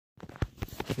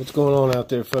What's going on out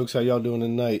there, folks? How y'all doing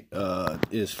tonight? It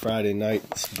is Friday night.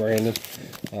 It's Brandon.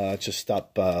 Just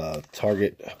stopped by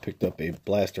Target. I picked up a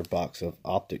blaster box of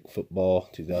Optic Football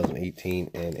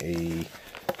 2018 and a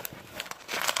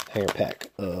hanger pack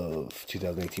of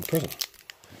 2018 Prism.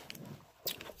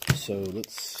 So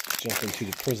let's jump into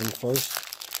the Prism first.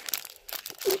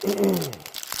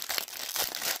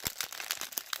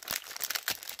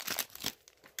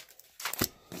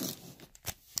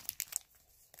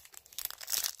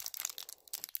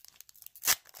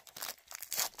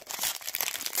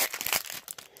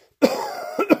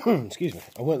 Excuse me.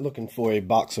 I went looking for a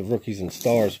box of rookies and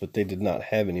stars, but they did not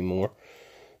have any more.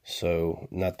 So,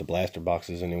 not the blaster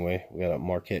boxes anyway. We got a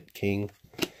Marquette King,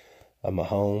 a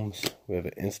Mahomes. We have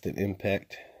an Instant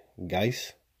Impact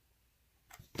Geis,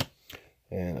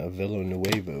 and a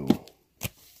Villanuevo.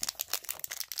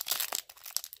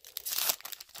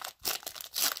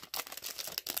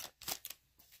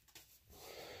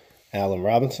 Allen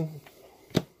Robinson,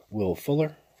 Will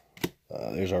Fuller.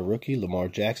 There's our rookie, Lamar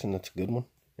Jackson. That's a good one.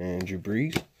 And Drew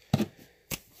Brees.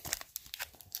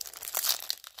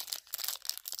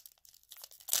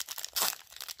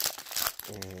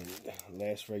 And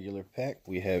last regular pack,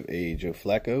 we have a Joe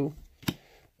Flacco,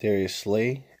 Darius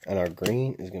Slay, and our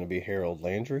green is going to be Harold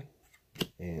Landry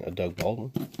and a Doug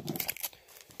Baldwin.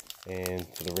 And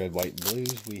for the red, white, and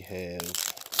blues, we have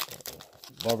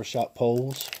barbershop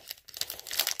poles.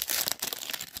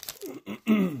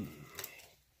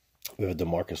 We have a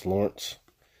DeMarcus Lawrence,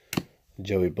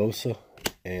 Joey Bosa,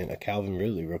 and a Calvin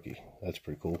Ridley rookie. That's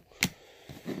pretty cool.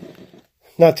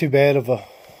 Not too bad of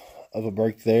a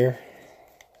break there.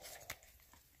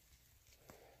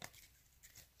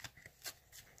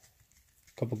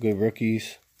 Couple good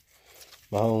rookies.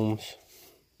 Mahomes.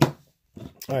 All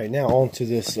right, now on to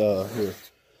this here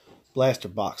blaster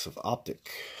box of Optic.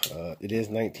 It is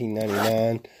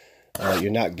 $19.99.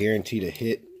 You're not guaranteed a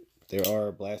hit. There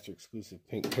are blaster exclusive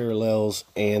pink parallels,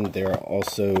 and there are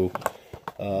also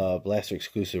blaster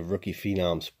exclusive rookie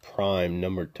phenoms prime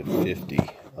numbered to 50.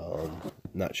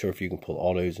 Not sure if you can pull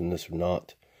autos in this or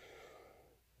not.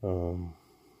 I'm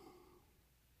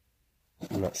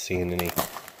not seeing any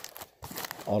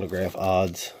autograph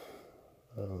odds.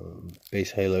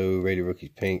 Base Halo, Rated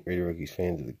Rookies Pink, Rated Rookies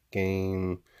Fans of the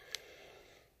Game.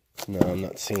 No, I'm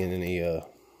not seeing any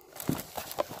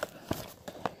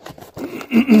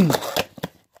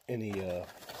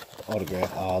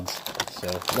autograph odds, so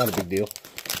not a big deal.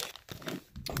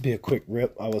 Be a quick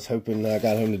rip. I was hoping, I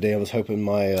got home today, I was hoping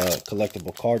my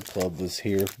collectible card club was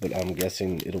here, but I'm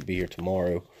guessing it'll be here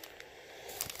tomorrow.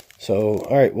 So,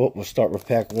 alright, well, we'll start with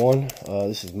pack one.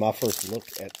 This is my first look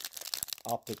at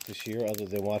Optic this year, other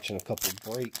than watching a couple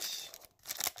breaks.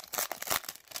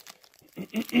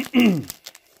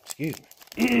 Excuse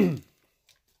me.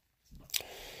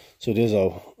 So it is a,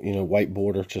 white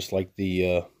border, just like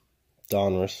the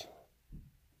Donruss.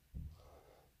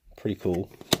 Pretty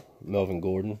cool. Melvin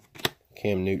Gordon,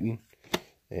 Cam Newton,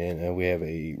 and we have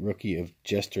a rookie of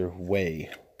Jester Way.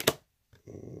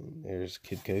 And there's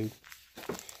kid code.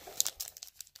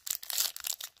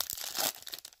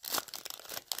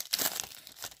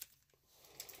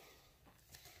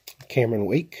 Cameron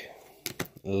Wake,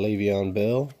 Le'Veon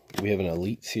Bell. We have an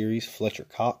Elite Series Fletcher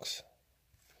Cox.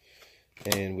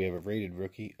 And we have a rated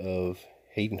rookie of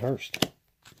Hayden Hurst.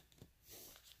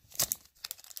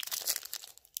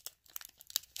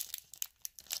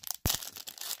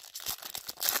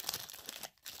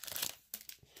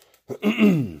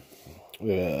 We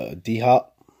have a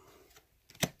D-Hop,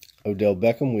 Odell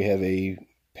Beckham. We have a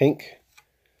pink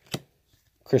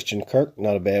Christian Kirk.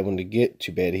 Not a bad one to get.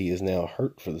 Too bad he is now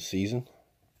hurt for the season.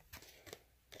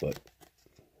 But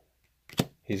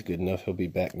he's good enough. He'll be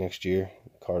back next year.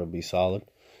 Card will be solid.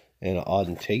 And an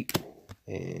Auden Tate.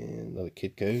 And another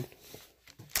kid code.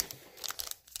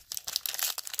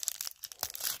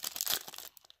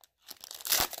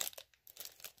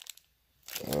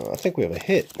 I think we have a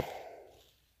hit.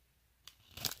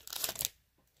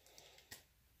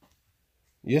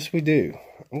 Yes, we do.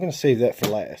 I'm going to save that for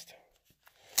last.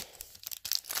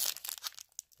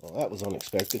 Well, that was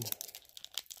unexpected.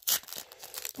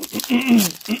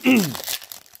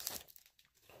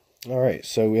 Alright,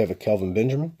 so we have a Kelvin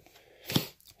Benjamin,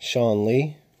 Sean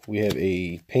Lee. We have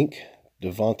a pink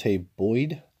Devontae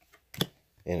Boyd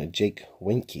and a Jake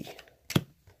Winky.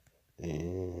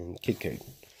 And kid code.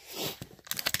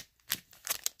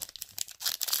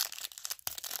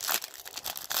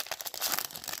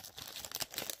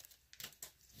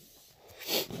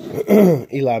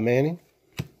 Eli Manning,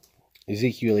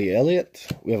 Ezekiel Elliott.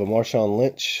 We have a Marshawn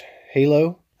Lynch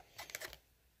Halo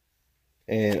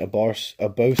and a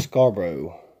Bo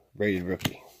Scarborough rated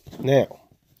rookie. Now,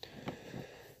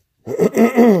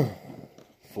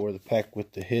 For the pack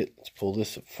with the hit, let's pull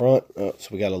this up front. So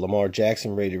we got a Lamar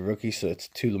Jackson rated rookie, so it's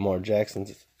 2 Lamar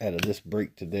Jacksons out of this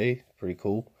break today. Pretty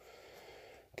cool.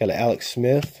 Got an Alex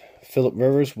Smith. Phillip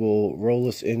Rivers will roll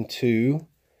us into...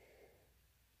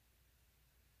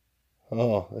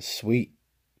 Oh, that's sweet.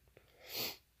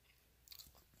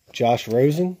 Josh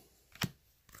Rosen.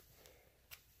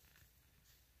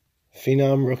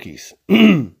 Phenom rookies.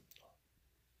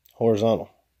 Horizontal.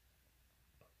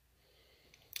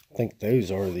 I think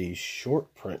those are the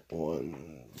short print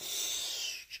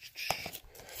ones.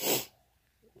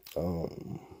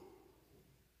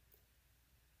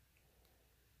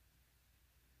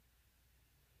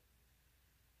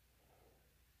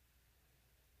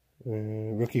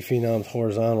 Rookie Phenoms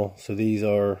horizontal. So these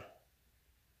are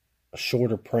a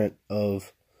shorter print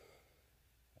of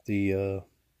the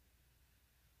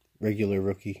regular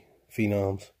rookie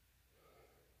Phenoms,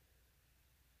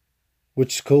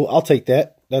 which is cool. I'll take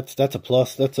that. That's a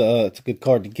plus. It's a good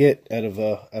card to get out of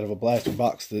a blaster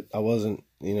box that I wasn't,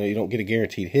 you don't get a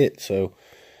guaranteed hit. So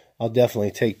I'll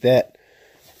definitely take that.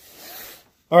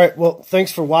 All right. Well,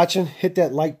 thanks for watching. Hit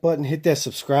that like button. Hit that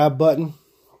subscribe button,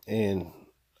 and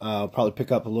I'll probably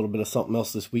pick up a little bit of something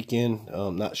else this weekend.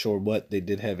 Not sure what. They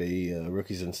did have a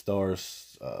Rookies and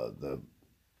Stars,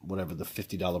 whatever the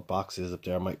 $50 box is up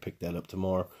there. I might pick that up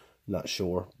tomorrow. Not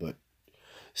sure, but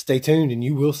stay tuned and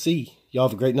you will see. Y'all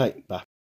have a great night. Bye.